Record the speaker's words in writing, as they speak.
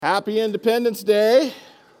Happy Independence Day.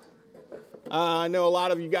 I know a lot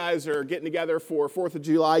of you guys are getting together for 4th of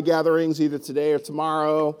July gatherings either today or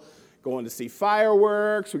tomorrow, going to see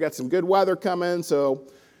fireworks. We got some good weather coming, so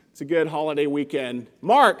it's a good holiday weekend.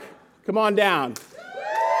 Mark, come on down.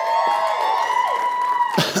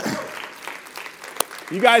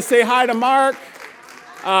 You guys say hi to Mark.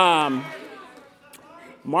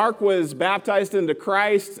 Mark was baptized into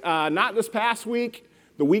Christ not this past week,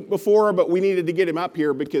 the week before, but we needed to get him up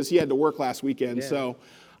here because he had to work last weekend. Yeah. So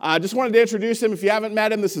I just wanted to introduce him. If you haven't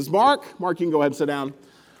met him, this is Mark. Mark, you can go ahead and sit down.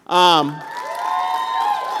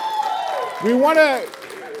 We want to,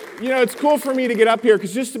 it's cool for me to get up here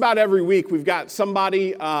because just about every week we've got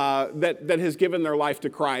somebody that has given their life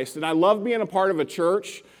to Christ. And I love being a part of a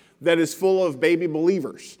church that is full of baby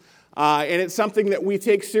believers. And it's something that we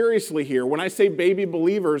take seriously here. When I say baby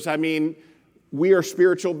believers, I mean we are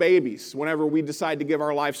spiritual babies whenever we decide to give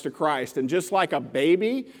our lives to Christ. And just like a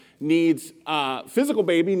baby needs, physical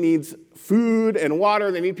baby needs food and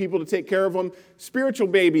water, they need people to take care of them, spiritual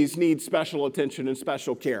babies need special attention and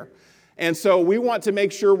special care. And so we want to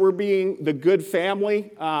make sure we're being the good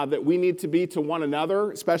family that we need to be to one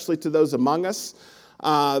another, especially to those among us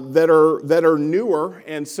that are newer.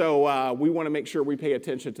 And so we want to make sure we pay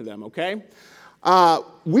attention to them, okay?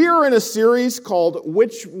 We are in a series called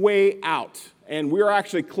Which Way Out? And we're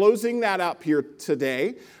actually closing that up here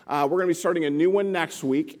today. We're going to be starting a new one next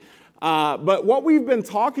week. But what we've been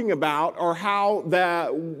talking about are how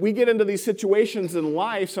that we get into these situations in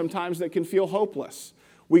life sometimes that can feel hopeless.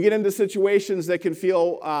 We get into situations that can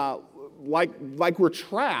feel like we're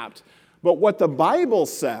trapped. But what the Bible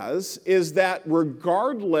says is that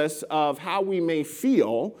regardless of how we may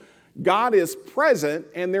feel, God is present,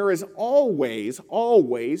 and there is always,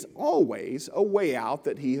 always, always a way out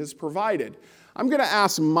that He has provided. I'm going to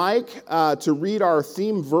ask Mike to read our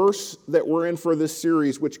theme verse that we're in for this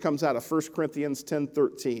series, which comes out of 1 Corinthians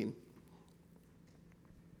 10:13.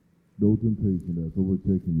 No temptation has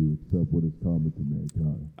overtaken you except what is common to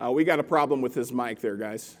mankind. We got a problem with his mic there,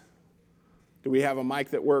 guys. Do we have a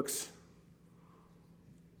mic that works?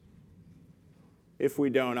 If we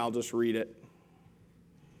don't, I'll just read it.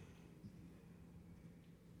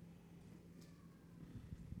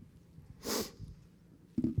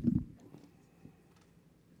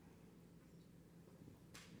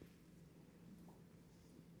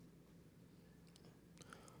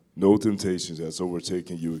 No temptation has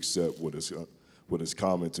overtaken you except what is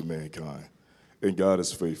common to mankind. And God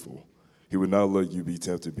is faithful. He will not let you be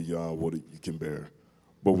tempted beyond what you can bear.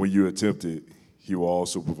 But when you are tempted, He will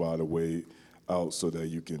also provide a way out so that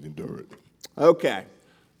you can endure it. Okay.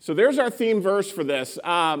 So there's our theme verse for this.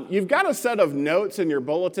 You've got a set of notes in your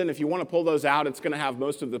bulletin. If you want to pull those out, it's going to have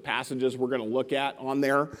most of the passages we're going to look at on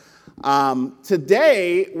there.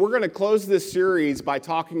 Today, we're going to close this series by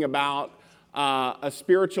talking about a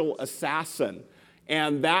spiritual assassin.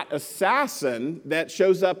 And that assassin that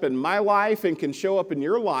shows up in my life and can show up in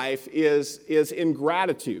your life is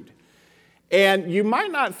ingratitude. And you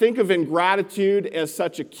might not think of ingratitude as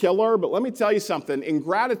such a killer, but let me tell you something.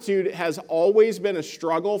 Ingratitude has always been a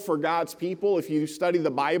struggle for God's people. If you study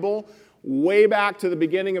the Bible, way back to the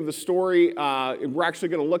beginning of the story, we're actually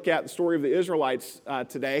going to look at the story of the Israelites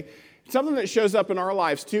today. Something that shows up in our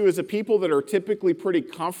lives, too, is a people that are typically pretty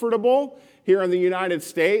comfortable here in the United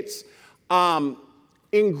States.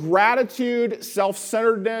 Ingratitude,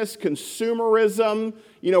 self-centeredness, consumerism,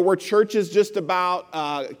 where church is just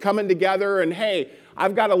about coming together and, hey,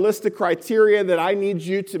 I've got a list of criteria that I need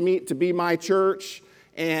you to meet to be my church,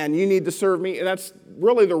 and you need to serve me. And that's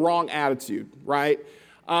really the wrong attitude, right?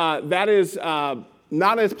 That is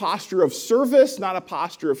not a posture of service, not a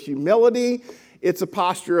posture of humility. It's a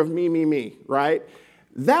posture of me, right?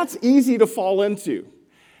 That's easy to fall into.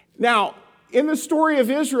 Now, in the story of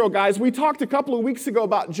Israel, guys, we talked a couple of weeks ago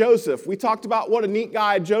about Joseph. We talked about what a neat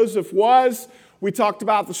guy Joseph was. We talked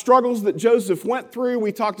about the struggles that Joseph went through.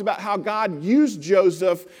 We talked about how God used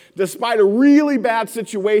Joseph, despite a really bad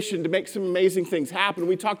situation, to make some amazing things happen.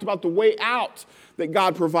 We talked about the way out that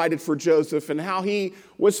God provided for Joseph and how he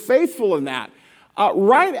was faithful in that.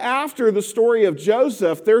 Right after the story of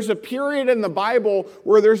Joseph, there's a period in the Bible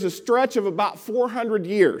where there's a stretch of about 400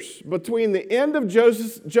 years between the end of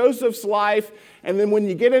Joseph's life and then when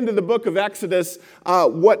you get into the book of Exodus,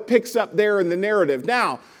 what picks up there in the narrative.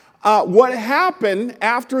 Now, what happened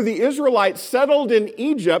after the Israelites settled in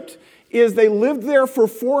Egypt is they lived there for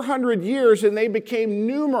 400 years and they became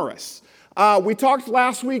numerous. We talked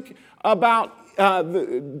last week about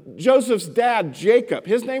Joseph's dad, Jacob.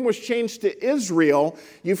 His name was changed to Israel.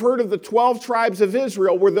 You've heard of the 12 tribes of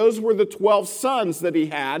Israel, where those were the 12 sons that he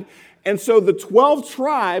had. And so the 12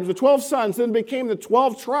 tribes, the 12 sons, then became the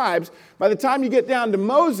 12 tribes. By the time you get down to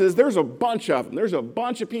Moses, there's a bunch of them. There's a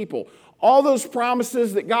bunch of people. All those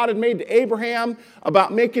promises that God had made to Abraham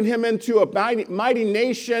about making him into a mighty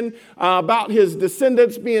nation, about his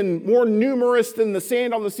descendants being more numerous than the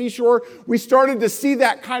sand on the seashore, we started to see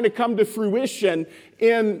that kind of come to fruition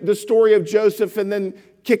in the story of Joseph and then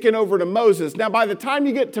kicking over to Moses. Now, by the time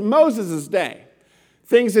you get to Moses' day,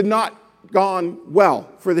 things had not gone well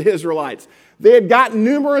for the Israelites. They had gotten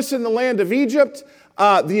numerous in the land of Egypt.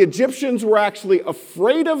 The Egyptians were actually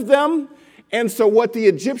afraid of them. And so what the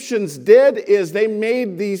Egyptians did is they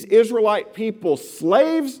made these Israelite people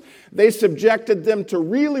slaves. They subjected them to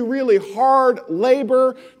really, really hard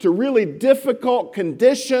labor, to really difficult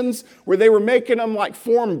conditions where they were making them like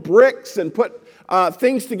form bricks and put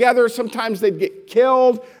things together. Sometimes they'd get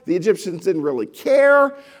killed. The Egyptians didn't really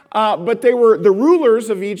care. But the rulers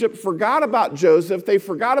of Egypt forgot about Joseph. They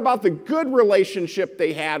forgot about the good relationship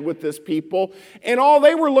they had with this people. And all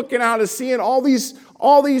they were looking out is seeing all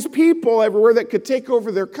these people everywhere that could take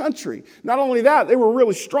over their country. Not only that, they were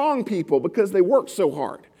really strong people because they worked so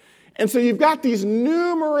hard. And so you've got these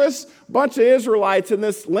numerous bunch of Israelites in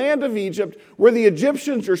this land of Egypt where the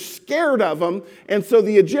Egyptians are scared of them. And so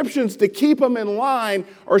the Egyptians, to keep them in line,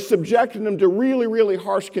 are subjecting them to really, really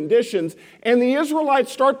harsh conditions. And the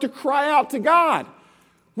Israelites start to cry out to God.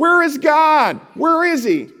 Where is God? Where is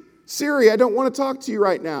he? Siri, I don't want to talk to you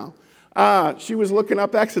right now. She was looking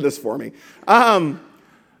up Exodus for me.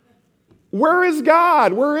 Where is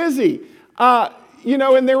God? Where is he?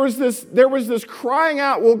 And there was this crying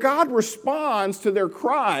out. Well, God responds to their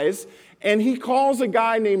cries, and he calls a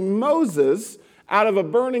guy named Moses out of a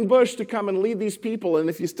burning bush to come and lead these people. And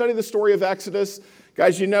if you study the story of Exodus,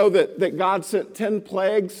 guys, you know that God sent 10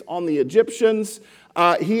 plagues on the Egyptians.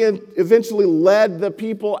 He eventually led the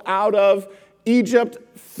people out of Egypt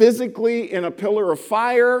physically in a pillar of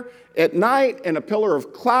fire at night and a pillar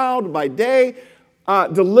of cloud by day,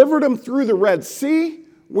 delivered them through the Red Sea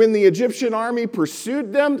when the Egyptian army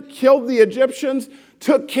pursued them, killed the Egyptians,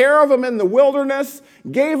 took care of them in the wilderness,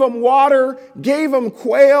 gave them water, gave them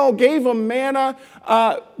quail, gave them manna,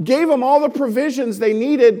 gave them all the provisions they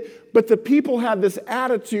needed. But the people had this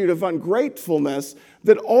attitude of ungratefulness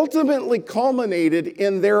that ultimately culminated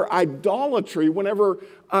in their idolatry whenever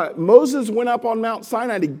Moses went up on Mount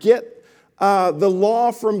Sinai to get the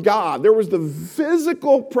law from God. There was the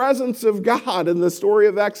physical presence of God in the story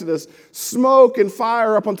of Exodus, smoke and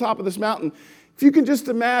fire up on top of this mountain. If you can just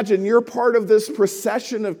imagine, you're part of this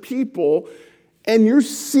procession of people and you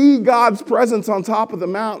see God's presence on top of the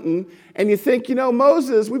mountain and you think,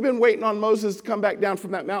 Moses, we've been waiting on Moses to come back down from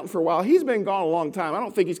that mountain for a while. He's been gone a long time. I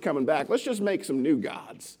don't think he's coming back. Let's just make some new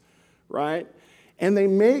gods, right? And they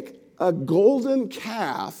make a golden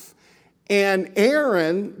calf. And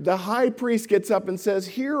Aaron, the high priest, gets up and says,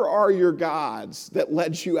 here are your gods that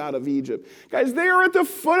led you out of Egypt. Guys, they are at the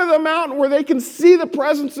foot of the mountain where they can see the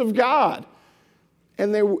presence of God.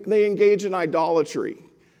 And they engage in idolatry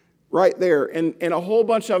right there. And a whole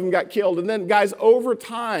bunch of them got killed. And then, guys, over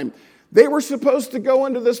time, they were supposed to go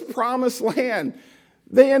into this promised land.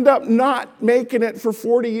 They end up not making it for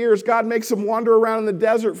 40 years. God makes them wander around in the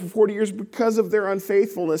desert for 40 years because of their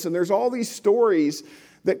unfaithfulness. And there's all these stories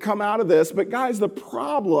that come out of this. But guys, the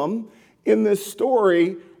problem in this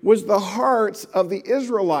story was the hearts of the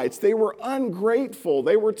Israelites. They were ungrateful.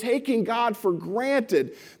 They were taking God for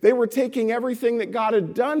granted. They were taking everything that God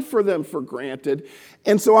had done for them for granted.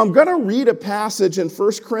 And so I'm going to read a passage in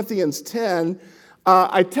 1 Corinthians 10.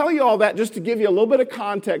 I tell you all that just to give you a little bit of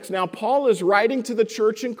context. Now, Paul is writing to the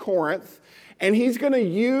church in Corinth, and he's going to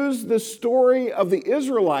use the story of the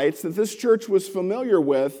Israelites that this church was familiar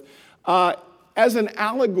with as an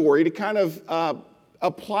allegory to kind of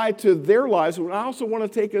apply to their lives. And I also want us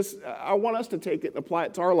to take it and apply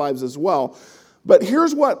it to our lives as well. But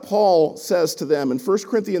here's what Paul says to them in 1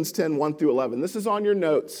 Corinthians 10, 1 through 11. This is on your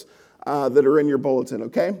notes that are in your bulletin,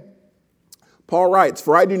 okay? Paul writes,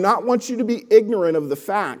 "For I do not want you to be ignorant of the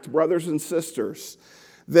fact, brothers and sisters,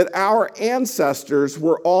 that our ancestors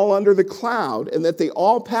were all under the cloud and that they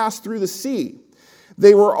all passed through the sea.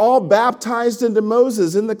 They were all baptized into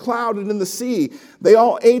Moses in the cloud and in the sea. They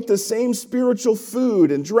all ate the same spiritual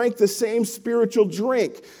food and drank the same spiritual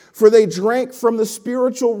drink, for they drank from the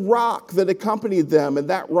spiritual rock that accompanied them, and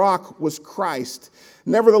that rock was Christ.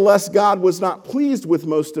 Nevertheless, God was not pleased with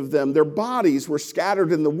most of them. Their bodies were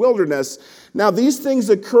scattered in the wilderness. Now these things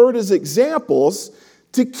occurred as examples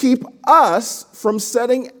to keep us from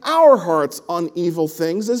setting our hearts on evil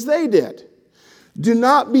things as they did. Do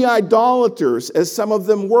not be idolaters, as some of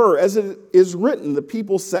them were. As it is written, the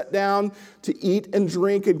people sat down to eat and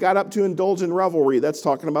drink and got up to indulge in revelry. That's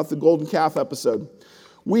talking about the golden calf episode.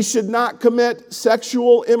 We should not commit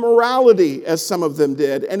sexual immorality, as some of them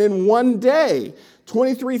did. And in one day,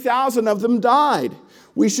 23,000 of them died.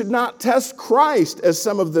 We should not test Christ, as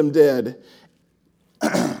some of them did,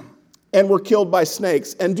 and were killed by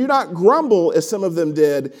snakes. And do not grumble, as some of them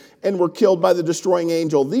did, and were killed by the destroying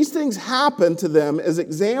angel. These things happened to them as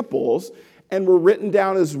examples and were written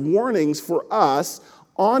down as warnings for us,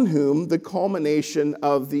 on whom the culmination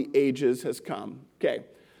of the ages has come. Okay,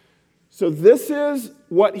 so this is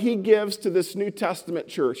what he gives to this New Testament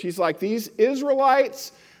church. He's like, these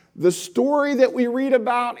Israelites, the story that we read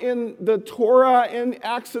about in the Torah, in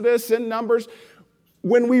Exodus, in Numbers,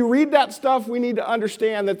 when we read that stuff, we need to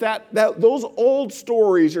understand that those old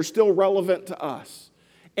stories are still relevant to us.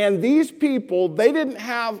 And these people, they didn't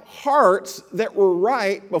have hearts that were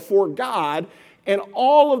right before God, and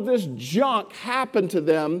all of this junk happened to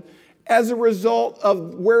them as a result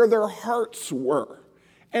of where their hearts were.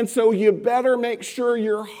 And so you better make sure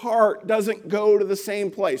your heart doesn't go to the same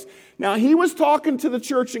place. Now, he was talking to the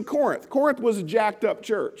church in Corinth. Corinth was a jacked up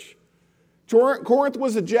church. Corinth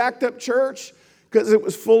was a jacked up church because it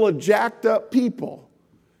was full of jacked up people.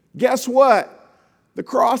 Guess what? The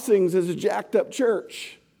Crossings is a jacked up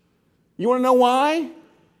church. You want to know why?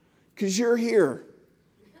 Because you're here.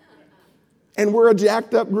 And we're a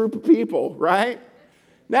jacked up group of people, right?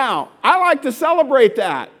 Now, I like to celebrate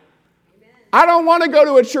that. I don't want to go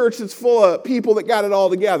to a church that's full of people that got it all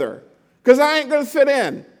together, because I ain't going to fit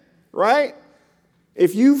in, right?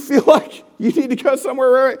 If you feel like you need to go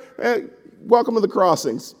somewhere, welcome to the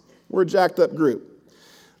Crossings. We're a jacked up group.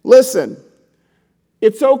 Listen,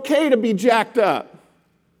 it's okay to be jacked up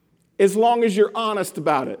as long as you're honest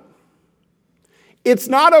about it. It's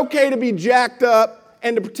not okay to be jacked up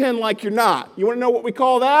and to pretend like you're not. You want to know what we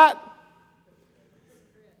call that?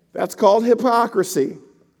 That's called hypocrisy.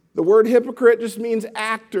 The word hypocrite just means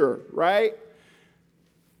actor, right?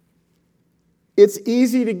 It's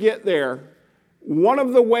easy to get there. One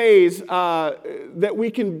of the ways that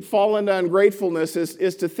we can fall into ungratefulness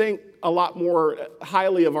is to think a lot more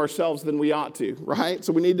highly of ourselves than we ought to, right?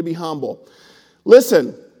 So we need to be humble.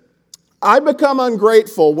 Listen, I become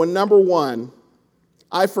ungrateful when, number one,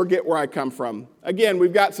 I forget where I come from. Again,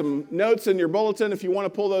 we've got some notes in your bulletin if you want to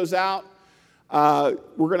pull those out.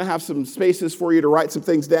 We're going to have some spaces for you to write some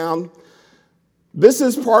things down. This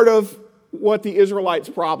is part of what the Israelites'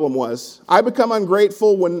 problem was. I become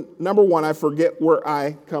ungrateful when, number one, I forget where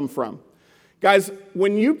I come from. Guys,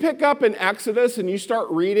 when you pick up in Exodus and you start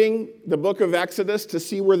reading the book of Exodus to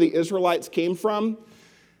see where the Israelites came from,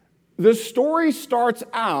 the story starts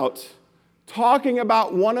out talking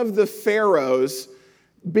about one of the pharaohs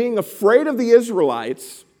being afraid of the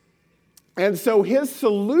Israelites. And so his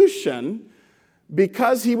solution,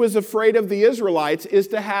 because he was afraid of the Israelites, is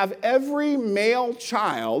to have every male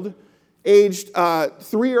child aged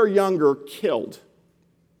 3 or younger killed.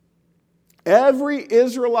 Every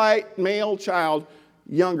Israelite male child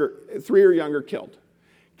 3 or younger killed.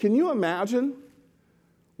 Can you imagine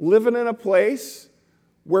living in a place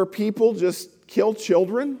where people just kill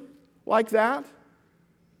children like that?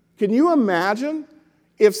 Can you imagine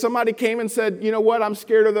if somebody came and said, you know what, I'm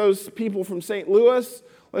scared of those people from St. Louis,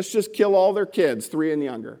 let's just kill all their kids, 3 and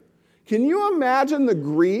younger. Can you imagine the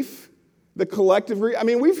grief, the collective grief? I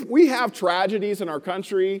mean, we have tragedies in our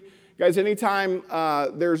country. Guys, anytime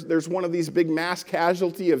there's one of these big mass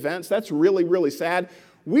casualty events, that's really, really sad.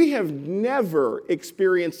 We have never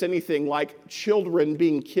experienced anything like children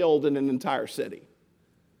being killed in an entire city.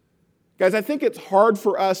 Guys, I think it's hard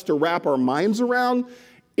for us to wrap our minds around.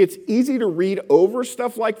 It's easy to read over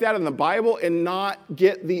stuff like that in the Bible and not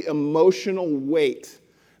get the emotional weight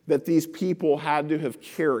that these people had to have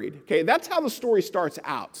carried. Okay, that's how the story starts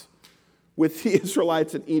out with the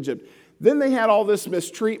Israelites in Egypt. Then they had all this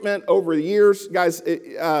mistreatment over the years. Guys,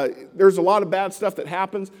 there's a lot of bad stuff that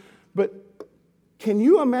happens, but can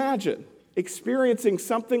you imagine experiencing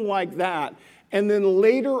something like that and then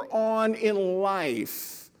later on in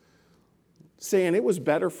life saying it was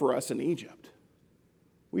better for us in Egypt?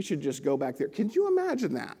 We should just go back there. Can you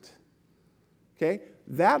imagine that? Okay,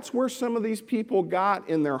 that's where some of these people got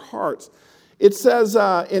in their hearts. It says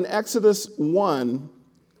in Exodus 1,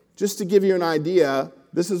 just to give you an idea,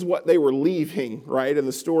 this is what they were leaving, right, in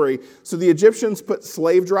the story. So the Egyptians put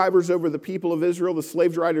slave drivers over the people of Israel. The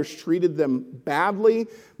slave drivers treated them badly,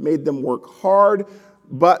 made them work hard.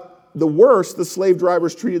 But the worse the slave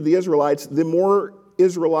drivers treated the Israelites, the more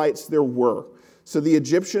Israelites there were. So the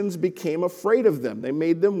Egyptians became afraid of them. They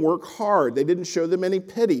made them work hard. They didn't show them any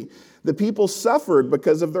pity. The people suffered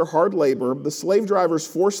because of their hard labor. The slave drivers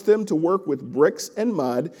forced them to work with bricks and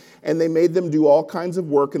mud, and they made them do all kinds of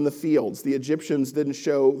work in the fields. The Egyptians didn't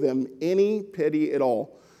show them any pity at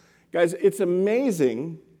all. Guys, it's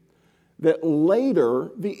amazing that later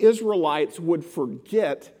the Israelites would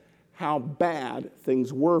forget how bad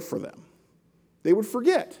things were for them. They would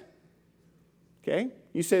forget. Okay?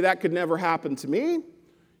 You say that could never happen to me?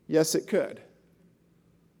 Yes, it could.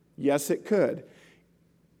 Yes, it could.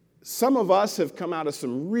 Some of us have come out of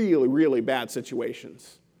some really, really bad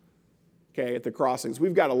situations, okay, at the crossings.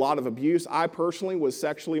 We've got a lot of abuse. I personally was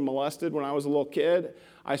sexually molested when I was a little kid.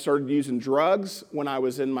 I started using drugs when I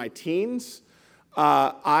was in my teens.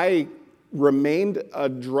 I remained a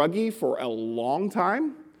druggie for a long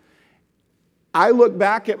time. I look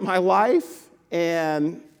back at my life,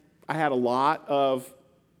 and I had a lot of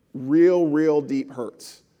real deep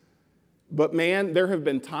hurts. But man, there have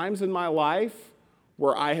been times in my life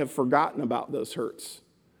where I have forgotten about those hurts.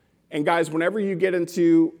 And guys, whenever you get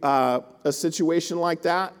into a situation like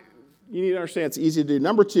that, you need to understand it's easy to do.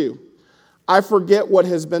 Number 2, I forget what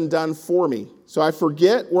has been done for me. So I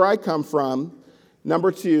forget where I come from.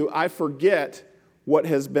 Number 2, I forget what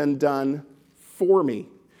has been done for me.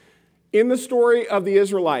 In the story of the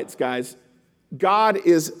Israelites, guys, God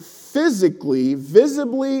is physically,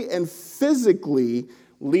 visibly, and physically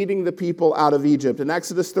leading the people out of Egypt. In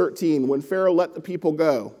Exodus 13, when Pharaoh let the people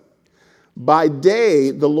go, by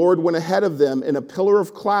day the Lord went ahead of them in a pillar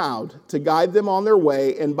of cloud to guide them on their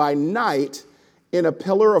way, and by night in a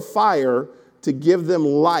pillar of fire to give them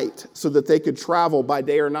light so that they could travel by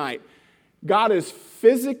day or night. God is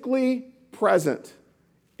physically present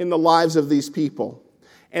in the lives of these people.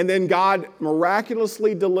 And then God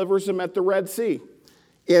miraculously delivers them at the Red Sea.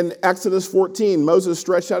 In Exodus 14, Moses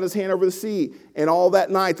stretched out his hand over the sea, and all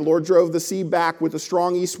that night the Lord drove the sea back with a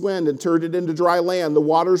strong east wind and turned it into dry land. The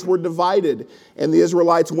waters were divided, and the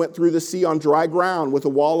Israelites went through the sea on dry ground with a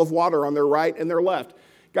wall of water on their right and their left.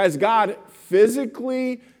 Guys, God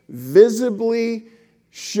physically, visibly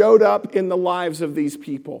showed up in the lives of these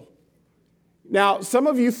people. Now, some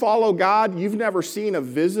of you follow God. You've never seen a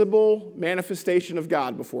visible manifestation of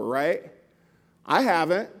God before, right? I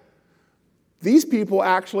haven't. These people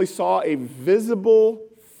actually saw a visible,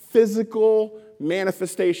 physical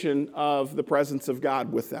manifestation of the presence of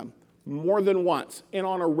God with them more than once and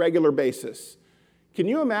on a regular basis. Can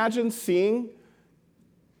you imagine seeing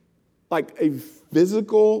like a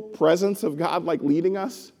physical presence of God like leading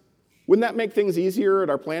us? Wouldn't that make things easier at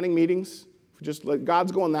our planning meetings? Just like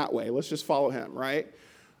God's going that way. Let's just follow him, right?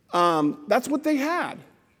 That's what they had.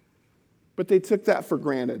 But they took that for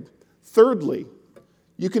granted. Thirdly,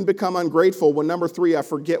 you can become ungrateful when, number 3, I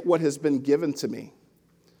forget what has been given to me.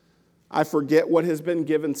 I forget what has been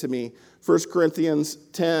given to me. 1 Corinthians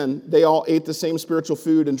 10, they all ate the same spiritual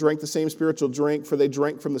food and drank the same spiritual drink, for they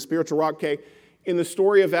drank from the spiritual rock. Okay, in the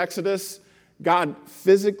story of Exodus, God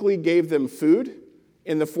physically gave them food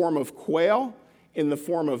in the form of quail, in the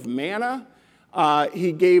form of manna.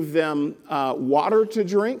 He gave them water to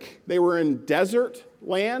drink. They were in desert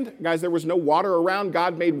land. Guys, there was no water around.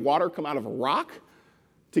 God made water come out of a rock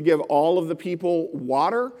to give all of the people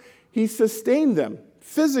water. He sustained them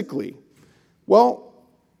physically. Well,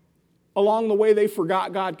 along the way, they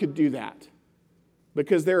forgot God could do that,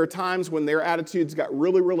 because there are times when their attitudes got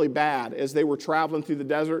really bad as they were traveling through the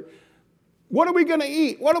desert. What are we going to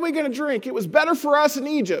eat? What are we going to drink? It was better for us in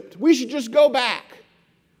Egypt. We should just go back.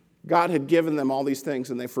 God had given them all these things,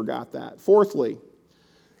 and they forgot that. Fourthly,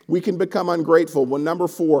 we can become ungrateful when, number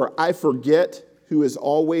 4, I forget who is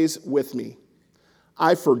always with me.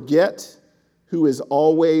 I forget who is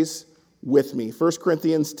always with me. 1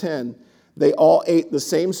 Corinthians 10, they all ate the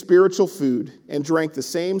same spiritual food and drank the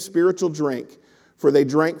same spiritual drink, for they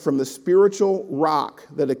drank from the spiritual rock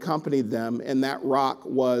that accompanied them, and that rock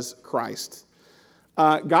was Christ.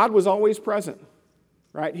 God was always present,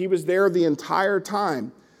 right? He was there the entire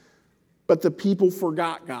time. But the people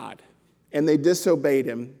forgot God, and they disobeyed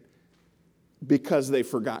him because they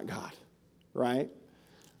forgot God, right?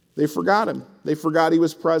 They forgot him. They forgot he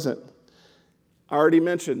was present. I already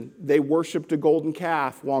mentioned they worshiped a golden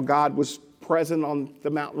calf while God was present on the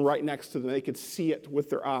mountain right next to them. They could see it with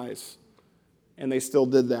their eyes, and they still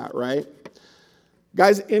did that, right?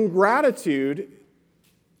 Guys, ingratitude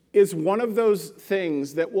is one of those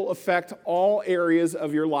things that will affect all areas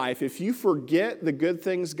of your life. If you forget the good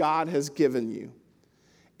things God has given you,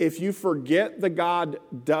 if you forget the God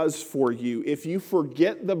does for you, if you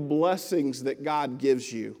forget the blessings that God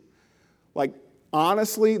gives you, like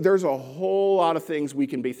honestly, there's a whole lot of things we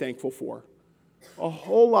can be thankful for. A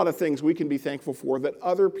whole lot of things we can be thankful for that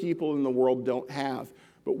other people in the world don't have,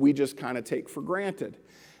 but we just kind of take for granted.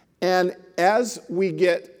 And as we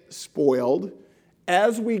get spoiled,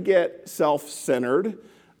 as we get self-centered,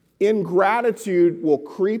 ingratitude will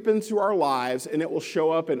creep into our lives, and it will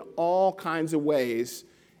show up in all kinds of ways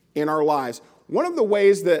in our lives. One of the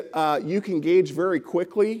ways that you can gauge very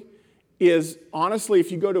quickly is, honestly,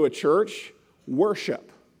 if you go to a church,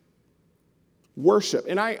 worship. Worship.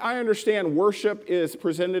 And I understand worship is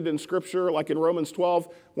presented in Scripture, like in Romans 12,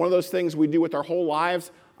 one of those things we do with our whole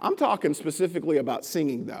lives. I'm talking specifically about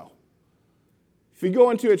singing, though. If you go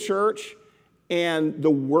into a church and the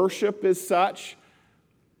worship is such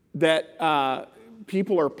that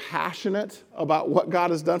people are passionate about what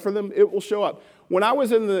God has done for them, it will show up. When I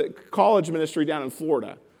was in the college ministry down in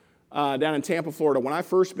Florida, down in Tampa, Florida, when I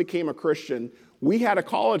first became a Christian, we had a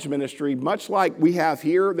college ministry, much like we have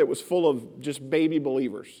here, that was full of just baby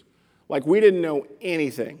believers. Like, we didn't know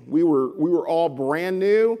anything. We were all brand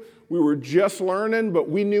new. We were just learning, but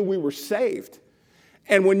we knew we were saved.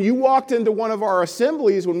 And when you walked into one of our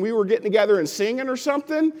assemblies, when we were getting together and singing or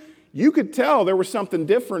something, you could tell there was something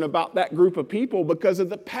different about that group of people because of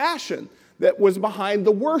the passion that was behind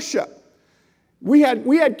the worship. We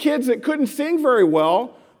had kids that couldn't sing very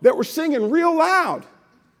well that were singing real loud.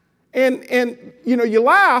 And you know, you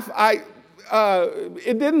laugh.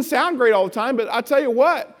 It didn't sound great all the time, but I tell you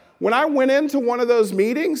what, when I went into one of those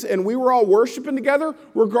meetings and we were all worshiping together,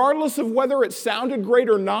 regardless of whether it sounded great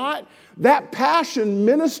or not, that passion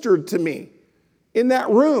ministered to me in that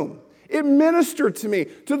room. It ministered to me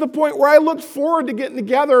to the point where I looked forward to getting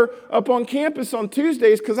together up on campus on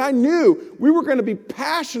Tuesdays because I knew we were going to be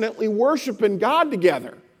passionately worshiping God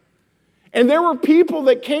together. And there were people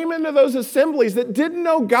that came into those assemblies that didn't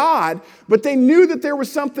know God, but they knew that there was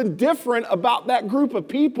something different about that group of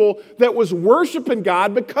people that was worshiping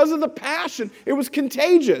God because of the passion. It was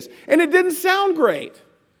contagious, and it didn't sound great.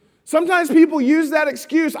 Sometimes people use that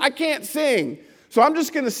excuse, I can't sing, so I'm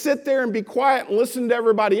just going to sit there and be quiet and listen to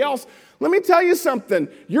everybody else. Let me tell you something.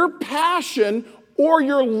 Your passion or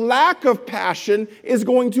your lack of passion is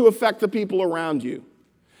going to affect the people around you.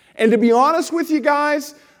 And to be honest with you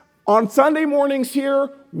guys, on Sunday mornings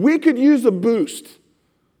here, we could use a boost.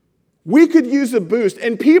 We could use a boost.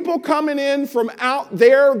 And people coming in from out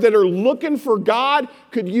there that are looking for God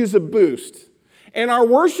could use a boost. And our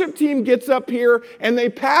worship team gets up here and they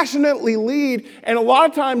passionately lead. And a lot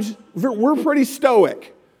of times we're pretty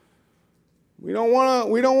stoic. We don't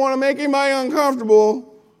want to make anybody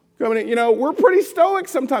uncomfortable coming in. You know, we're pretty stoic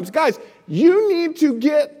sometimes. Guys, you need to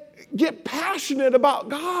get passionate about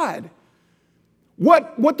God.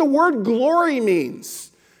 What the word glory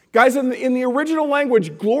means. Guys, in the original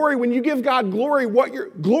language, glory, when you give God glory,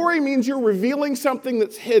 glory means you're revealing something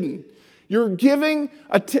that's hidden. You're giving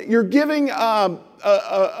a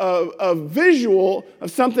visual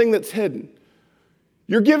of something that's hidden.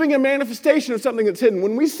 You're giving a manifestation of something that's hidden.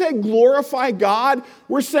 When we say glorify God,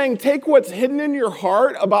 we're saying take what's hidden in your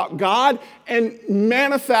heart about God and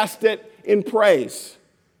manifest it in praise.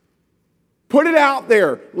 Put it out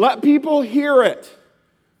there. Let people hear it.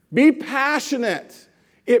 Be passionate.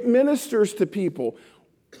 It ministers to people.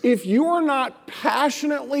 If you are not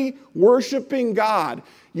passionately worshiping God,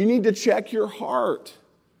 you need to check your heart.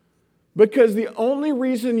 Because the only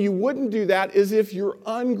reason you wouldn't do that is if you're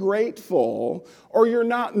ungrateful or you're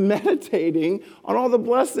not meditating on all the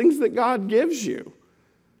blessings that God gives you.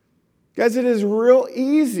 Guys, it is real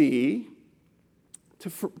easy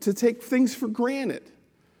to take things for granted,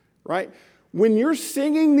 right? When you're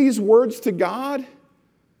singing these words to God,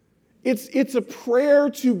 it's a prayer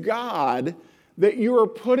to God that you are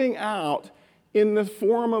putting out in the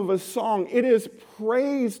form of a song. It is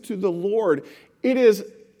praise to the Lord. It is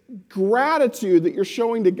gratitude that you're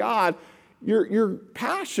showing to God. Your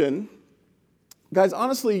passion, guys,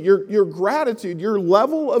 honestly, your gratitude, your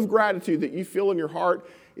level of gratitude that you feel in your heart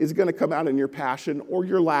is going to come out in your passion or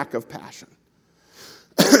your lack of passion.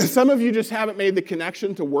 Some of you just haven't made the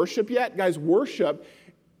connection to worship yet. Guys, worship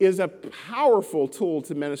is a powerful tool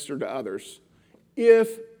to minister to others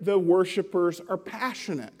if the worshipers are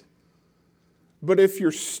passionate. But if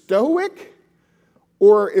you're stoic,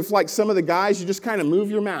 or if, like some of the guys, you just kind of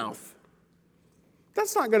move your mouth,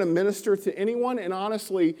 that's not going to minister to anyone. And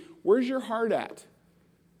honestly, where's your heart at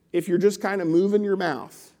if you're just kind of moving your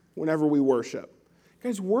mouth whenever we worship?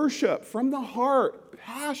 Guys, worship from the heart,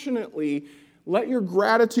 passionately. Let your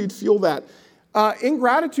gratitude fuel that.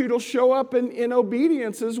 Ingratitude will show up in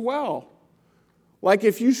obedience as well. Like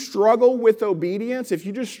if you struggle with obedience, if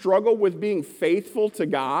you just struggle with being faithful to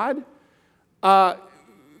God,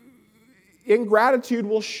 ingratitude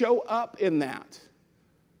will show up in that.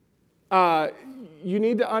 you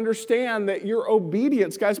need to understand that your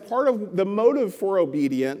obedience, guys, part of the motive for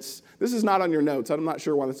obedience, this is not on your notes. I'm not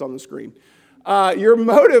sure why it's on the screen. Your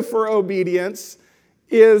motive for obedience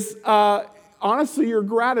is honestly your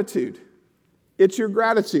gratitude. It's your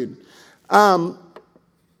gratitude.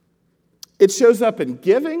 It shows up in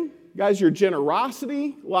giving. Guys, your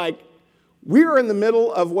generosity. Like, we are in the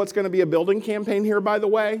middle of what's going to be a building campaign here, by the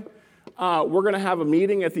way. We're going to have a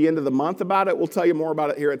meeting at the end of the month about it. We'll tell you more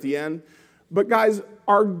about it here at the end. But guys,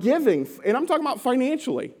 our giving, and I'm talking about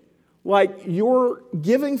financially, like your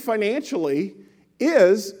giving financially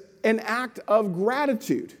is an act of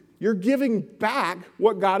gratitude. You're giving back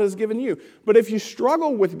what God has given you. But if you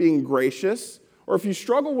struggle with being gracious, or if you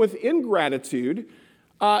struggle with ingratitude,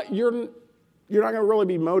 you're not going to really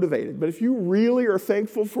be motivated. But if you really are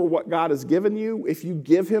thankful for what God has given you, if you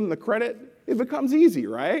give him the credit, it becomes easy,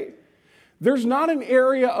 right? There's not an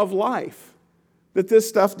area of life that this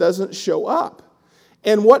stuff doesn't show up.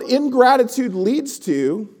 And what ingratitude leads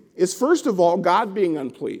to is, first of all, God being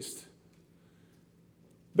unpleased.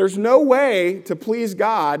 There's no way to please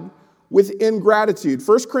God with ingratitude.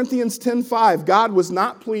 1 Corinthians 10:5, God was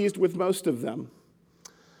not pleased with most of them.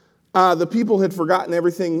 The people had forgotten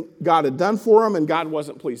everything God had done for them, and God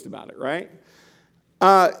wasn't pleased about it, right?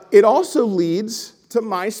 It also leads to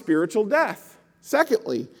my spiritual death.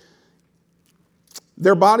 Secondly,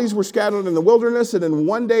 their bodies were scattered in the wilderness, and in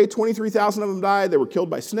one day, 23,000 of them died. They were killed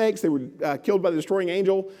by snakes. They were killed by the destroying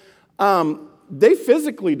angel. They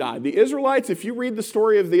physically died. The Israelites, if you read the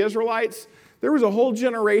story of the Israelites, there was a whole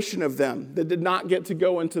generation of them that did not get to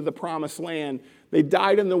go into the promised land. They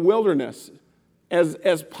died in the wilderness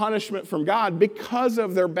as punishment from God because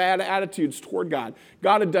of their bad attitudes toward God.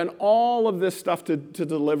 God had done all of this stuff to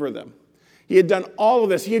deliver them. He had done all of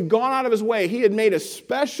this. He had gone out of his way. He had made a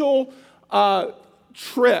special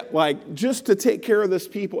trip, like just to take care of this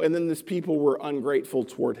people, and then this people were ungrateful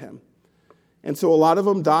toward him. And so a lot of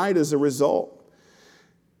them died as a result.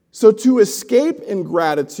 So to escape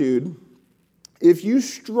ingratitude, if you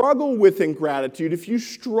struggle with ingratitude, if you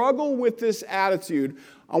struggle with this attitude,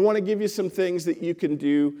 I want to give you some things that you can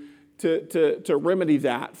do to remedy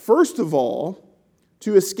that. First of all,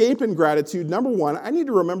 to escape ingratitude, number one, I need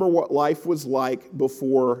to remember what life was like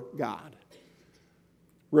before God.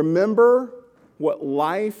 Remember what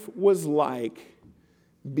life was like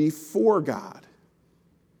before God.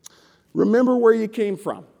 Remember where you came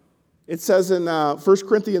from. It says in 1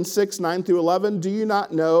 Corinthians 6, 9 through 11, do you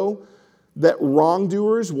not know that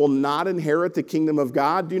wrongdoers will not inherit the kingdom of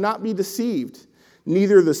God? Do not be deceived.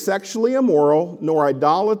 Neither the sexually immoral, nor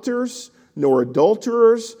idolaters, nor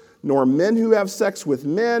adulterers, nor men who have sex with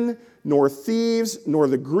men, nor thieves, nor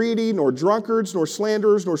the greedy, nor drunkards, nor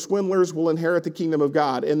slanderers, nor swindlers will inherit the kingdom of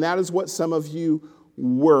God. And that is what some of you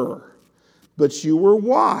were. But you were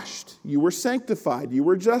washed, you were sanctified, you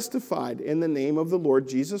were justified in the name of the Lord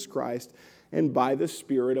Jesus Christ and by the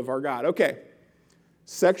Spirit of our God. Okay,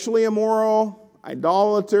 sexually immoral,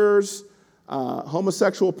 idolaters,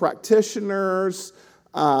 homosexual practitioners,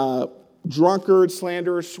 drunkards,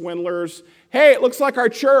 slanderers, swindlers. Hey, it looks like our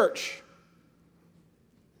church.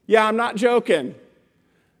 Yeah, I'm not joking.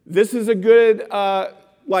 This is a good,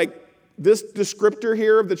 this descriptor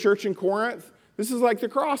here of the church in Corinth. This is like the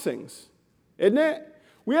Crossings, isn't it?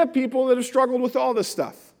 We have people that have struggled with all this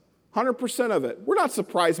stuff, 100% of it. We're not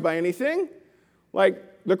surprised by anything. Like,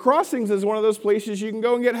 the Crossings is one of those places you can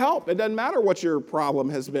go and get help. It doesn't matter what your problem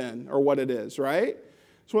has been or what it is, right?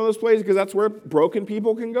 It's one of those places because that's where broken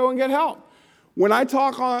people can go and get help. When I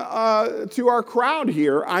talk to our crowd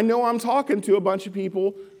here, I know I'm talking to a bunch of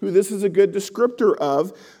people who this is a good descriptor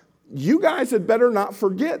of. You guys had better not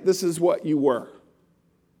forget this is what you were.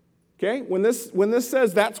 Okay? When this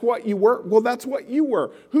says that's what you were, well, that's what you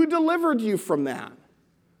were. Who delivered you from that?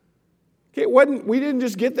 Okay, we didn't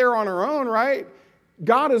just get there on our own, right?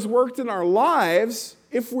 God has worked in our lives.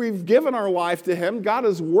 If we've given our life to him, God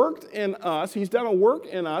has worked in us. He's done a work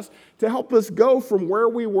in us to help us go from where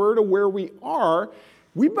we were to where we are.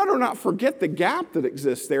 We better not forget the gap that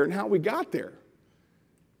exists there and how we got there.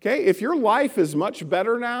 Okay? If your life is much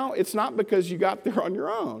better now, it's not because you got there on your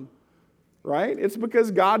own, right? It's because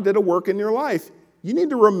God did a work in your life. You need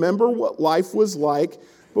to remember what life was like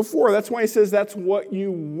before. That's why he says that's what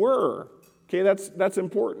you were. Okay, that's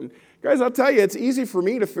important. Guys, I'll tell you, it's easy for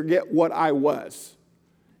me to forget what I was.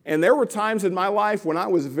 And there were times in my life when I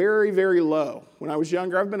was very, very low. When I was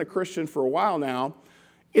younger, I've been a Christian for a while now.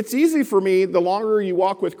 It's easy for me, the longer you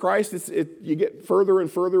walk with Christ, you get further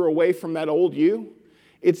and further away from that old you.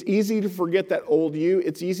 It's easy to forget that old you.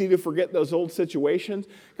 It's easy to forget those old situations.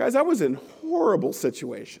 Guys, I was in horrible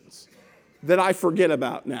situations that I forget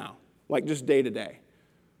about now, like just day to day.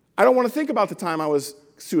 I don't want to think about the time I was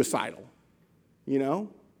suicidal, you know?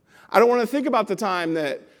 I don't want to think about the time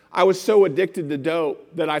that I was so addicted to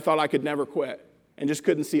dope that I thought I could never quit and just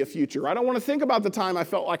couldn't see a future. I don't want to think about the time I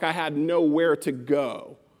felt like I had nowhere to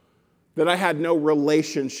go, that I had no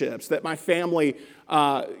relationships, that my family,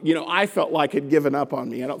 I felt like had given up on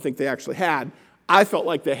me. I don't think they actually had. I felt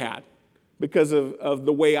like they had because of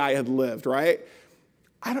the way I had lived, right?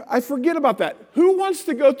 I forget about that. Who wants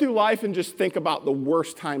to go through life and just think about the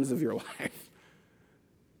worst times of your life?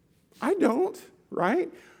 I don't,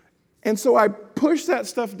 right? And so I push that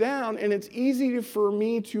stuff down, and it's easy for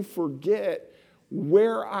me to forget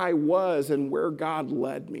where I was and where God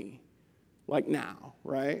led me, like now,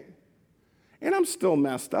 right? And I'm still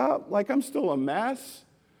messed up, like I'm still a mess,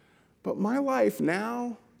 but my life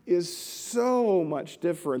now is so much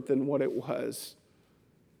different than what it was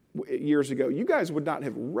years ago. You guys would not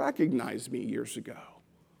have recognized me years ago.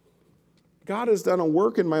 God has done a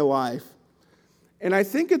work in my life, and I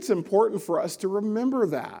think it's important for us to remember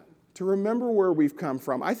that, to remember where we've come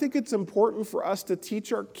from. I think it's important for us to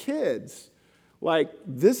teach our kids, like,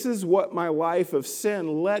 this is what my life of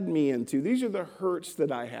sin led me into. These are the hurts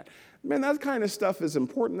that I had. Man, that kind of stuff is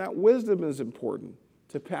important. That wisdom is important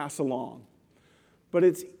to pass along. But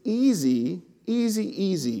it's easy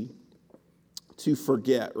to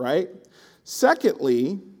forget, right?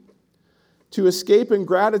 Secondly, to escape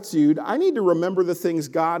ingratitude, I need to remember the things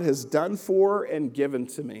God has done for and given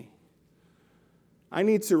to me. I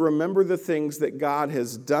need to remember the things that God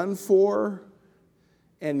has done for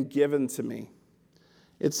and given to me.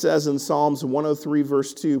 It says in Psalms 103,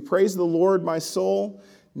 verse 2, "Praise the Lord, my soul.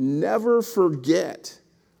 Never forget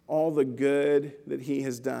all the good that he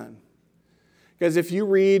has done." Because if you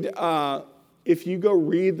go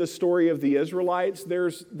read the story of the Israelites,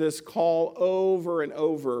 there's this call over and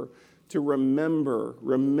over to remember.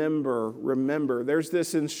 There's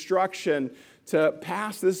this instruction to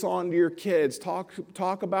pass this on to your kids.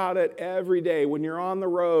 Talk about it every day. When you're on the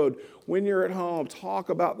road, when you're at home, talk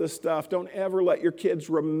about this stuff. Don't ever let your kids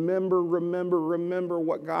remember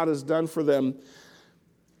what God has done for them.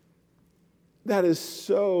 That is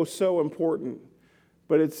so important.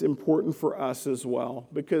 But it's important for us as well.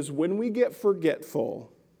 Because when we get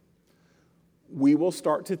forgetful, we will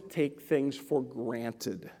start to take things for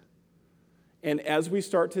granted. And as we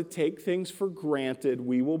start to take things for granted,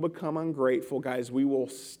 we will become ungrateful, guys. We will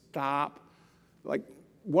stop. Like,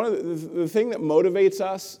 one of the thing that motivates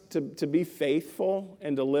us to be faithful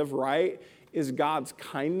and to live right is God's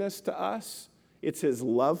kindness to us. It's his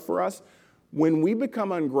love for us. When we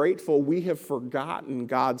become ungrateful, we have forgotten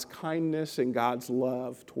God's kindness and God's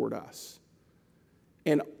love toward us.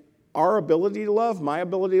 And our ability to love, my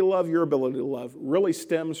ability to love, your ability to love, really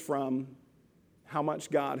stems from how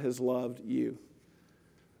much God has loved you.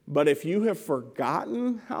 But if you have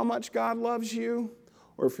forgotten how much God loves you,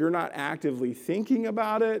 or if you're not actively thinking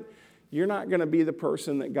about it, you're not going to be the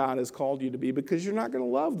person that God has called you to be, because you're not going to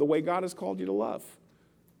love the way God has called you to love.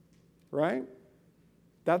 Right?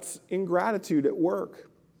 That's ingratitude at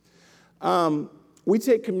work. We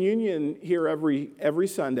take communion here every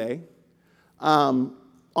Sunday.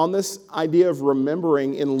 On this idea of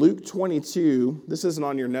remembering, in Luke 22, this isn't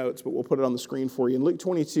on your notes, but we'll put it on the screen for you. In Luke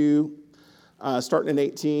 22, starting in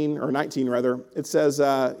 19 rather, it says,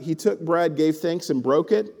 he took bread, gave thanks, and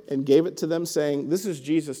broke it, and gave it to them, saying, this is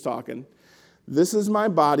Jesus talking, "This is my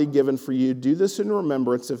body given for you. Do this in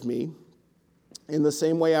remembrance of me." In the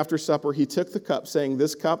same way, after supper, he took the cup, saying,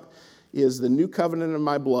 "This cup is the new covenant in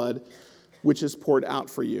my blood, which is poured out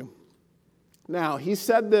for you." Now, he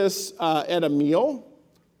said this at a meal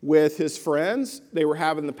with his friends. They were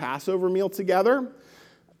having the Passover meal together.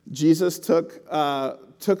 Jesus took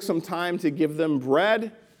some time to give them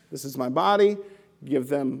bread. "This is my body." Give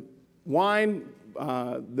them wine.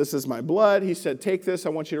 "This is my blood." He said, "Take this. I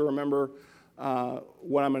want you to remember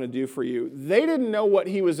what I'm going to do for you." They didn't know what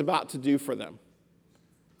he was about to do for them.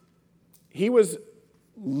 He was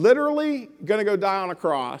literally going to go die on a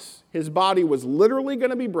cross. His body was literally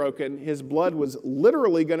going to be broken. His blood was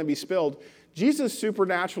literally going to be spilled. Jesus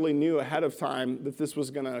supernaturally knew ahead of time that this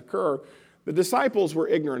was going to occur. The disciples were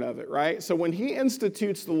ignorant of it, right? So when he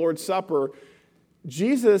institutes the Lord's Supper,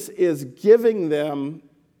 Jesus is giving them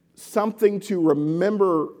something to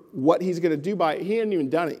remember what he's going to do by it. He hadn't even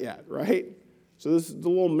done it yet, right? So this is the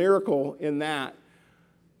little miracle in that.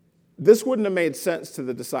 This wouldn't have made sense to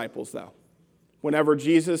the disciples, though. Whenever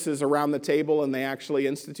Jesus is around the table and they actually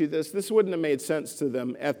institute this wouldn't have made sense to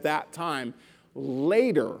them at that time.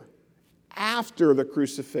 Later, after the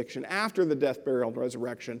crucifixion, after the death, burial, and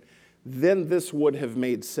resurrection, then this would have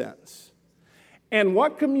made sense. And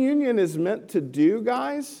what communion is meant to do,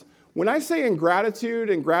 guys? When I say ingratitude,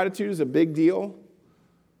 and gratitude is a big deal,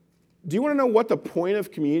 do you want to know what the point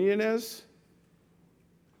of communion is?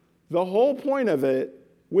 The whole point of it,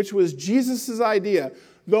 which was Jesus' idea,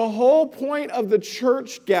 the whole point of the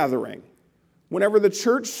church gathering, whenever the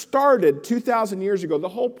church started 2,000 years ago, the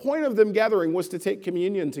whole point of them gathering was to take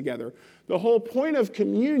communion together. The whole point of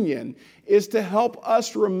communion is to help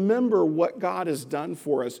us remember what God has done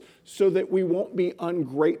for us so that we won't be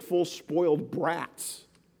ungrateful, spoiled brats.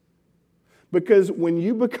 Because when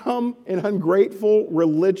you become an ungrateful,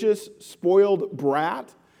 religious, spoiled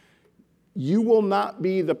brat, you will not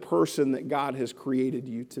be the person that God has created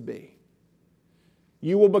you to be.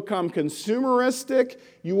 You will become consumeristic.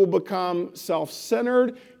 You will become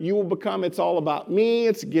self-centered. You will become, it's all about me.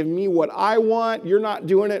 It's give me what I want. You're not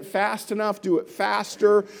doing it fast enough. Do it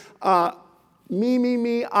faster.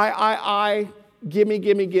 Me, I, gimme,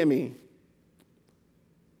 gimme, gimme.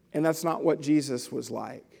 And that's not what Jesus was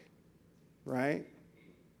like, right?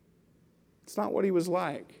 It's not what he was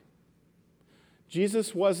like.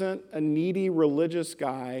 Jesus wasn't a needy religious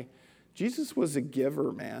guy. Jesus was a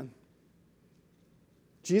giver, man.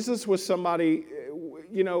 Jesus was somebody,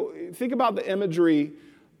 think about the imagery.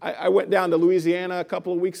 I went down to Louisiana a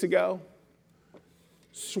couple of weeks ago.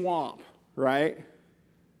 Swamp, right?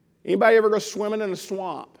 Anybody ever go swimming in a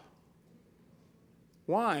swamp?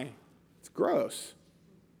 Why? It's gross.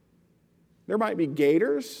 There might be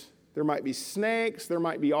gators. There might be snakes. There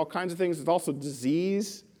might be all kinds of things. There's also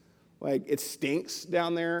disease. Like it stinks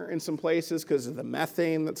down there in some places because of the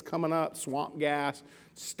methane that's coming up. Swamp gas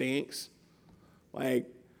stinks. Like,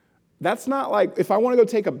 that's not like, if I want to go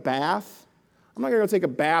take a bath, I'm not going to go take a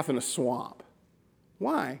bath in a swamp.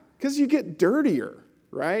 Why? Because you get dirtier,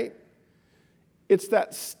 right? It's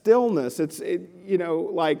that stillness. It's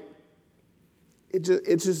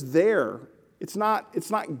just there. It's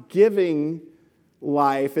not giving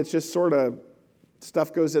life. It's just sort of,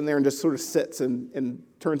 stuff goes in there and just sort of sits and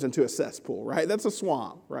turns into a cesspool, right? That's a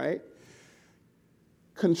swamp, right?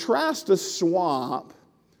 Contrast a swamp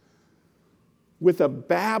with a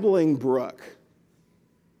babbling brook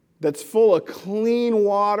that's full of clean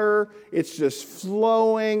water. It's just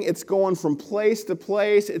flowing. It's going from place to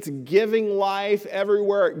place. It's giving life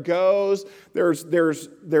everywhere it goes. There's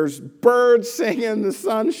birds singing, the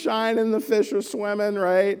sun's shining, the fish are swimming,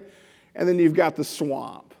 right? And then you've got the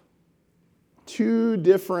swamp. Two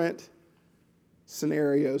different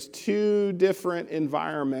scenarios, two different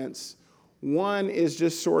environments. One is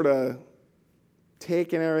just sort of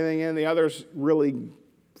taking everything in. The other's really,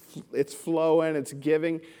 it's flowing, it's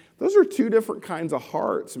giving. Those are two different kinds of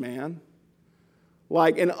hearts, man.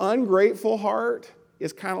 Like an ungrateful heart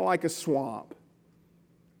is kind of like a swamp.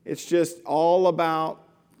 It's just all about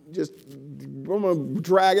I'm going to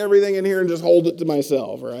drag everything in here and just hold it to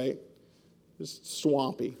myself, right? Just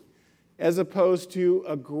swampy. As opposed to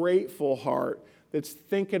a grateful heart that's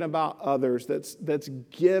thinking about others, that's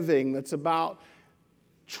giving, that's about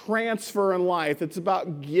transfer in life. It's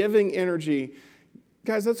about giving energy.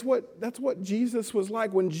 Guys, that's what Jesus was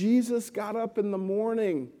like. When Jesus got up in the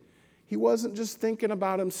morning, he wasn't just thinking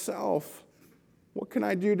about himself. What can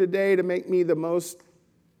I do today to make me the most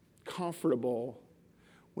comfortable?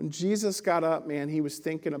 When Jesus got up, man, he was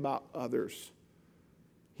thinking about others.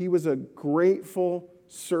 He was a grateful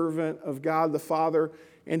servant of God the Father,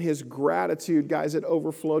 and his gratitude, guys, it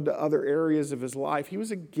overflowed to other areas of his life. He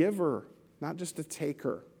was a giver, not just a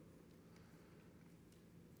taker.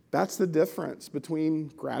 That's the difference between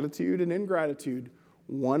gratitude and ingratitude.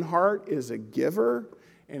 One heart is a giver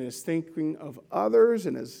and is thinking of others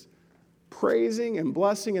and is praising and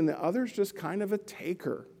blessing, and the other's just kind of a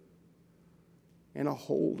taker and a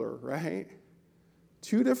holder, right?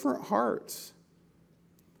 Two different hearts.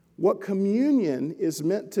 What communion is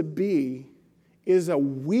meant to be is a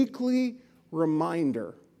weekly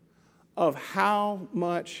reminder of how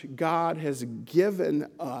much God has given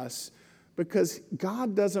us, because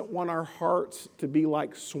God doesn't want our hearts to be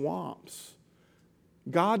like swamps.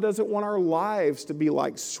 God doesn't want our lives to be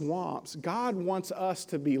like swamps. God wants us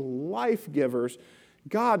to be life givers.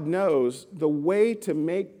 God knows the way to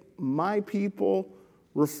make my people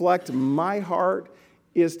reflect my heart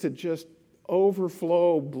is to just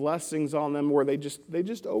overflow blessings on them where they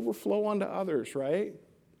just overflow onto others, right?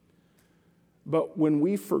 But when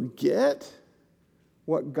we forget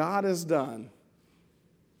what God has done,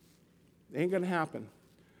 it ain't going to happen.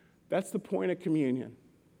 That's the point of communion.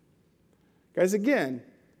 Guys, again,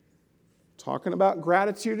 talking about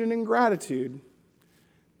gratitude and ingratitude,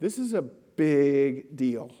 this is a big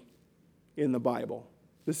deal in the Bible.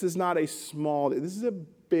 This is not a small deal. This is a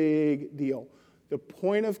big deal. The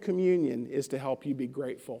point of communion is to help you be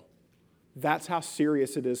grateful, That's how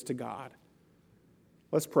serious it is to God.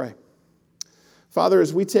 Let's pray. Father,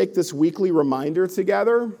 as we take this weekly reminder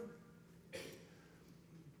together,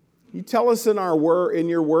 you tell us in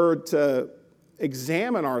your word to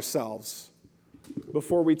examine ourselves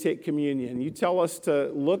before we take communion. You tell us to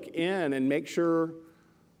look in and make sure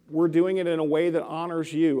we're doing it in a way that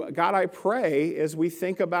honors you. God, I pray as we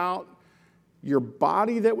think about your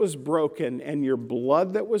body that was broken and your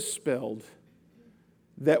blood that was spilled,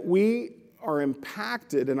 that we are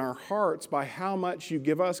impacted in our hearts by how much you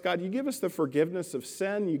give us. God, you give us the forgiveness of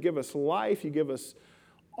sin. You give us life. You give us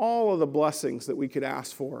all of the blessings that we could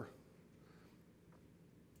ask for.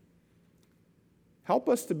 Help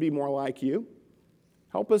us to be more like you.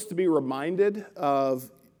 Help us to be reminded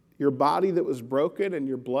of your body that was broken and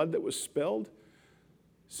your blood that was spilled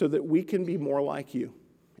so that we can be more like you.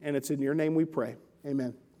 And it's in your name we pray.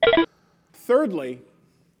 Amen. Thirdly,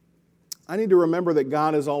 I need to remember that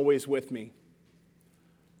God is always with me.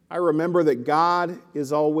 I remember that God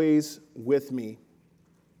is always with me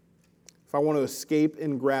if I want to escape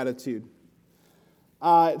ingratitude.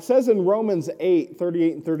 It says in Romans 8,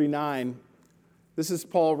 38 and 39, this is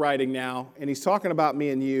Paul writing now, and he's talking about me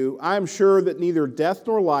and you. I am sure that neither death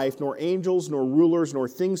nor life, nor angels, nor rulers, nor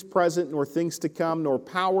things present, nor things to come, nor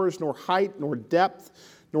powers, nor height, nor depth,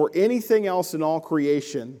 nor anything else in all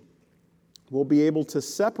creation will be able to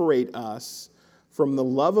separate us from the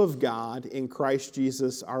love of God in Christ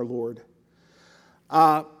Jesus our Lord.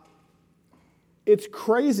 It's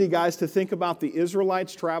crazy, guys, to think about the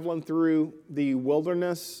Israelites traveling through the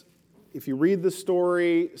wilderness. If you read the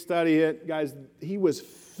story, study it, guys, he was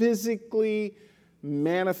physically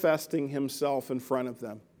manifesting himself in front of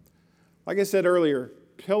them. Like I said earlier,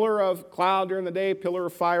 pillar of cloud during the day, pillar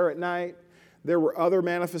of fire at night. There were other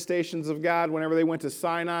manifestations of God whenever they went to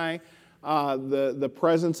Sinai. The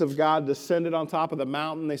presence of God descended on top of the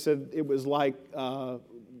mountain. They said it was like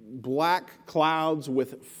black clouds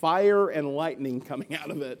with fire and lightning coming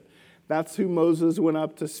out of it. That's who Moses went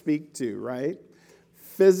up to speak to, right?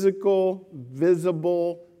 Physical,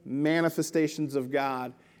 visible manifestations of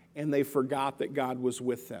God, and they forgot that God was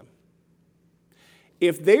with them.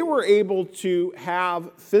 If they were able to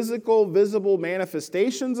have physical, visible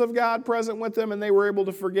manifestations of God present with them, and they were able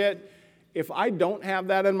to forget, if I don't have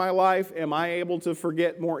that in my life, am I able to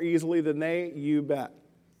forget more easily than they? You bet.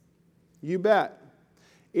 You bet.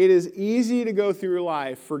 It is easy to go through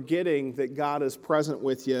life forgetting that God is present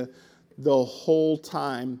with you the whole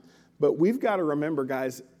time. But we've got to remember,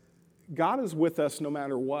 guys, God is with us no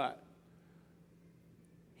matter what.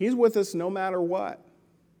 He's with us no matter what.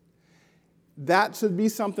 That should be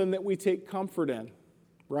something that we take comfort in,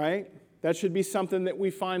 right? That should be something that we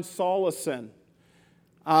find solace in.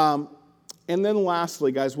 And then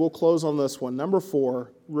lastly, guys, we'll close on this one. Number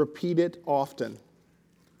 4, repeat it often.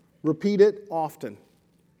 Repeat it often.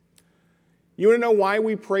 You want to know why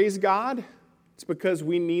we praise God? It's because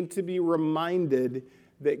we need to be reminded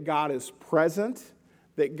that God is present,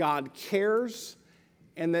 that God cares,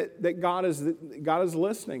 and that God is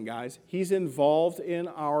listening, guys. He's involved in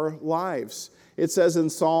our lives. It says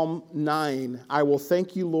in Psalm 9, I will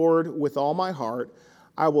thank you, Lord, with all my heart.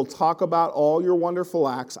 I will talk about all your wonderful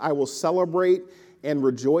acts. I will celebrate and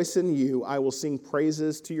rejoice in you. I will sing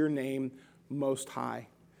praises to your name most high.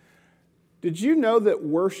 Did you know that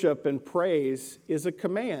worship and praise is a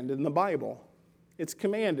command in the Bible? It's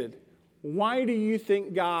commanded. Why do you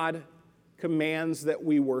think God commands that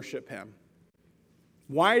we worship him?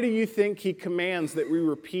 Why do you think he commands that we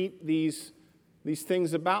repeat these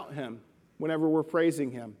things about him whenever we're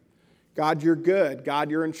praising him? God, you're good.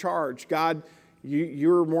 God, you're in charge. God,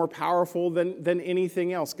 you're more powerful than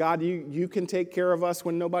anything else. God, you can take care of us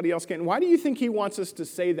when nobody else can. Why do you think he wants us to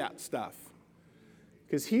say that stuff?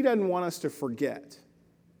 Because he doesn't want us to forget.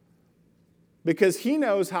 Because he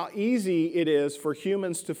knows how easy it is for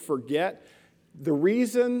humans to forget. The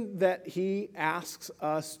reason that he asks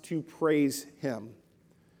us to praise him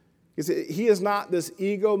is he is not this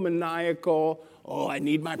egomaniacal, oh, I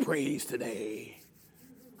need my praise today.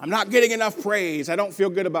 I'm not getting enough praise. I don't feel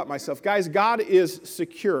good about myself. Guys, God is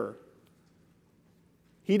secure.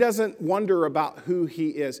 He doesn't wonder about who he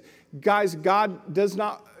is. Guys, God does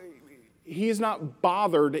not, he is not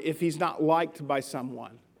bothered if he's not liked by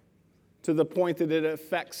someone to the point that it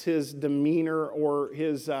affects his demeanor or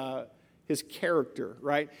his character,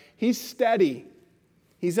 right? He's steady.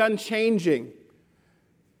 He's unchanging.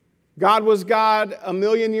 God was God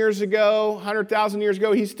 1,000,000 years ago, 100,000 years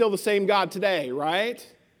ago. He's still the same God today, right?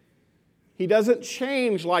 He doesn't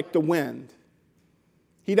change like the wind.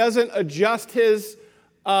 He doesn't adjust his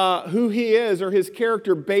who he is or his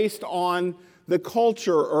character based on the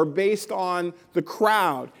culture or based on the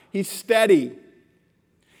crowd. He's steady.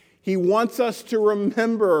 He wants us to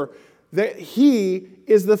remember that He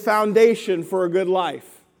is the foundation for a good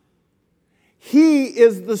life. He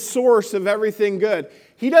is the source of everything good.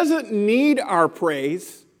 He doesn't need our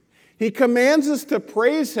praise. He commands us to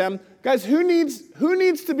praise Him. Guys, who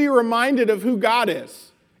needs to be reminded of who God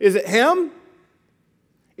is? Is it Him?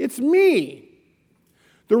 It's me.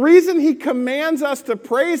 The reason He commands us to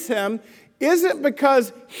praise Him isn't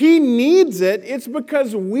because He needs it. It's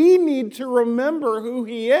because we need to remember who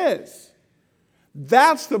He is.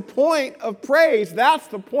 That's the point of praise. That's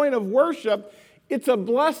the point of worship. It's a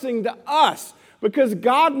blessing to us because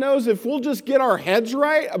God knows if we'll just get our heads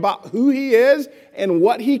right about who He is and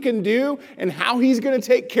what He can do and how He's going to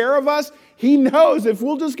take care of us, He knows if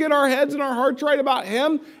we'll just get our heads and our hearts right about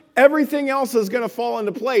Him, everything else is going to fall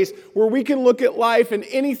into place where we can look at life and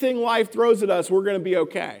anything life throws at us, we're going to be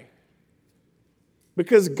okay.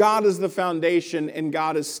 Because God is the foundation and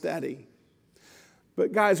God is steady.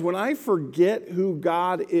 But guys, when I forget who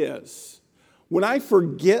God is, when I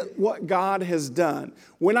forget what God has done,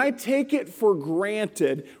 when I take it for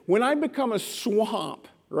granted, when I become a swamp,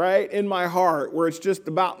 right, in my heart where it's just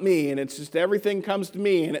about me and it's just everything comes to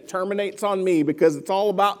me and it terminates on me because it's all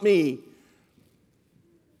about me,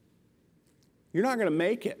 you're not going to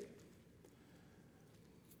make it.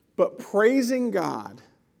 But praising God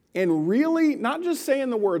and really, not just saying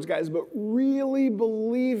the words, guys, but really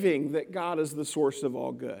believing that God is the source of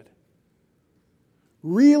all good.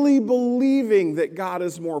 Really believing that God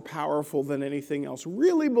is more powerful than anything else.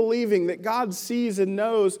 Really believing that God sees and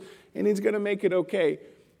knows and He's going to make it okay.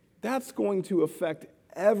 That's going to affect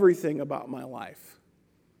everything about my life.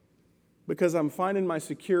 Because I'm finding my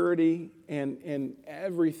security and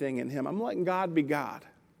everything in Him. I'm letting God be God.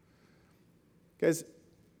 Guys,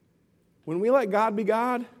 when we let God be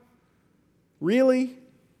God, really,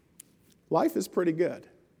 life is pretty good.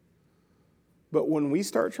 But when we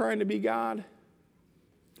start trying to be God,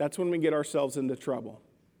 that's when we get ourselves into trouble.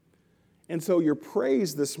 And so your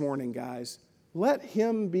praise this morning, guys, let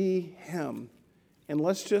Him be Him. And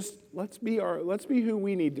let's be who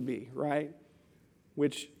we need to be, right?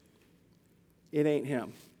 Which it ain't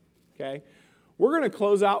Him. Okay? We're going to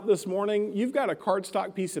close out this morning. You've got a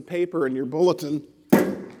cardstock piece of paper in your bulletin.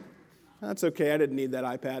 That's okay, I didn't need that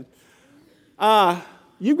iPad.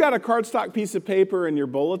 You've got a cardstock piece of paper in your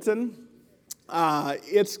bulletin.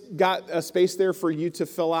 It's got a space there for you to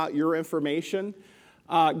fill out your information.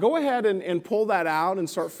 Go ahead and pull that out and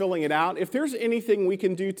start filling it out. If there's anything we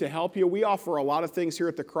can do to help you, we offer a lot of things here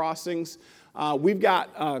at the Crossings. We've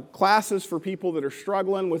got classes for people that are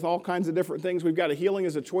struggling with all kinds of different things. We've got a Healing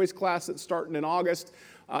as a Choice class that's starting in August.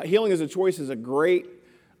 Healing as a Choice is a great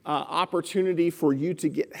opportunity for you to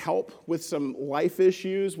get help with some life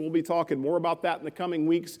issues. We'll be talking more about that in the coming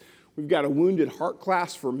weeks. We've got a Wounded Heart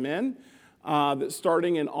class for men that's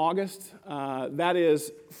starting in August. That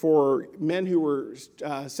is for men who were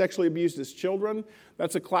sexually abused as children.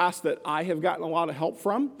 That's a class that I have gotten a lot of help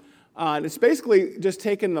from. And it's basically just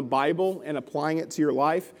taking the Bible and applying it to your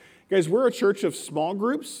life. Guys, we're a church of small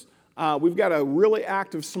groups. We've got a really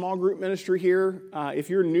active small group ministry here. If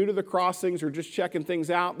you're new to the Crossings or just checking things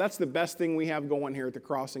out, that's the best thing we have going here at the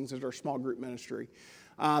Crossings is our small group ministry.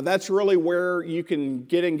 That's really where you can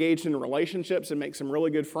get engaged in relationships and make some really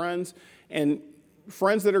good friends. And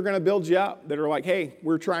friends that are going to build you up, that are like, hey,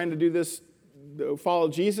 we're trying to do this, follow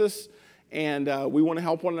Jesus, and we want to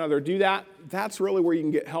help one another do that. That's really where you can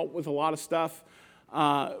get help with a lot of stuff.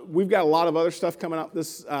 We've got a lot of other stuff coming up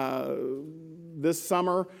this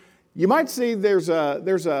summer. You might see there's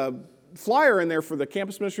a flyer in there for the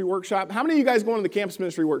Campus Ministry Workshop. How many of you guys going to the Campus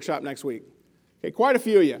Ministry Workshop next week? Okay, quite a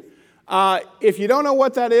few of you. If you don't know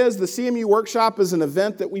what that is, the CMU Workshop is an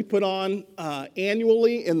event that we put on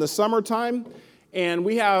annually in the summertime. And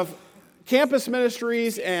we have campus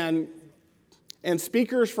ministries and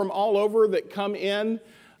speakers from all over that come in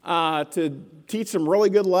to teach some really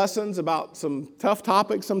good lessons about some tough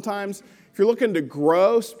topics sometimes. If you're looking to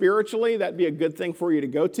grow spiritually, that'd be a good thing for you to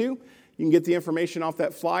go to. You can get the information off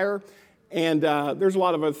that flyer. And there's a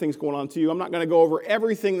lot of other things going on too. I'm not going to go over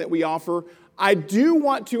everything that we offer. I do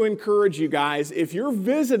want to encourage you guys, if you're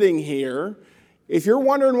visiting here, if you're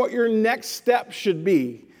wondering what your next step should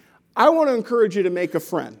be, I want to encourage you to make a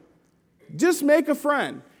friend. Just make a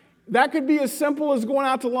friend. That could be as simple as going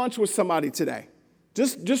out to lunch with somebody today.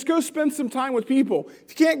 Just go spend some time with people.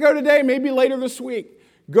 If you can't go today, maybe later this week.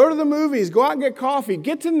 Go to the movies, go out and get coffee,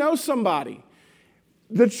 get to know somebody.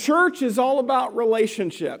 The church is all about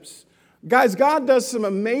relationships. Guys, God does some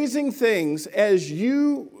amazing things as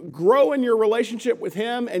you grow in your relationship with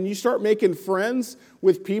Him and you start making friends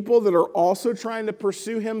with people that are also trying to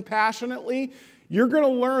pursue Him passionately. you're going to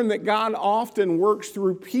learn that God often works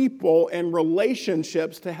through people and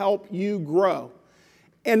relationships to help you grow.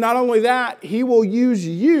 And not only that, he will use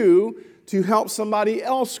you to help somebody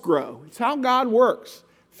else grow. It's how God works.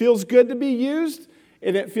 Feels good to be used,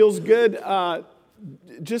 and it feels good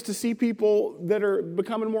just to see people that are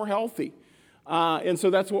becoming more healthy. And so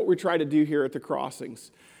that's what we try to do here at the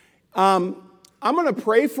Crossings. I'm going to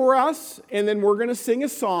pray for us, and then we're going to sing a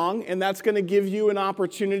song, and that's going to give you an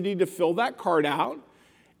opportunity to fill that card out.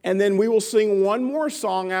 And then we will sing one more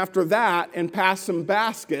song after that and pass some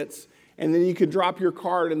baskets, and then you can drop your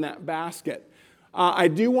card in that basket. I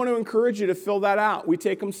do want to encourage you to fill that out. We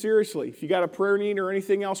take them seriously. If you got a prayer need or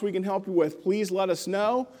anything else we can help you with, please let us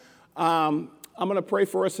know. I'm going to pray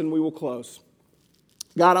for us, and we will close.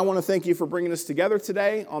 God, I want to thank you for bringing us together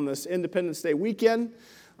today on this Independence Day weekend.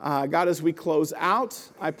 God, as we close out,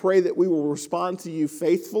 I pray that we will respond to you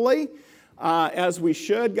faithfully as we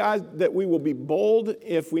should, God, that we will be bold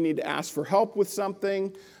if we need to ask for help with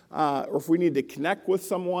something or if we need to connect with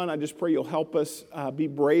someone. I just pray you'll help us be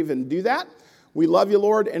brave and do that. We love you,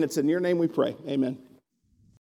 Lord, and it's in your name we pray. Amen.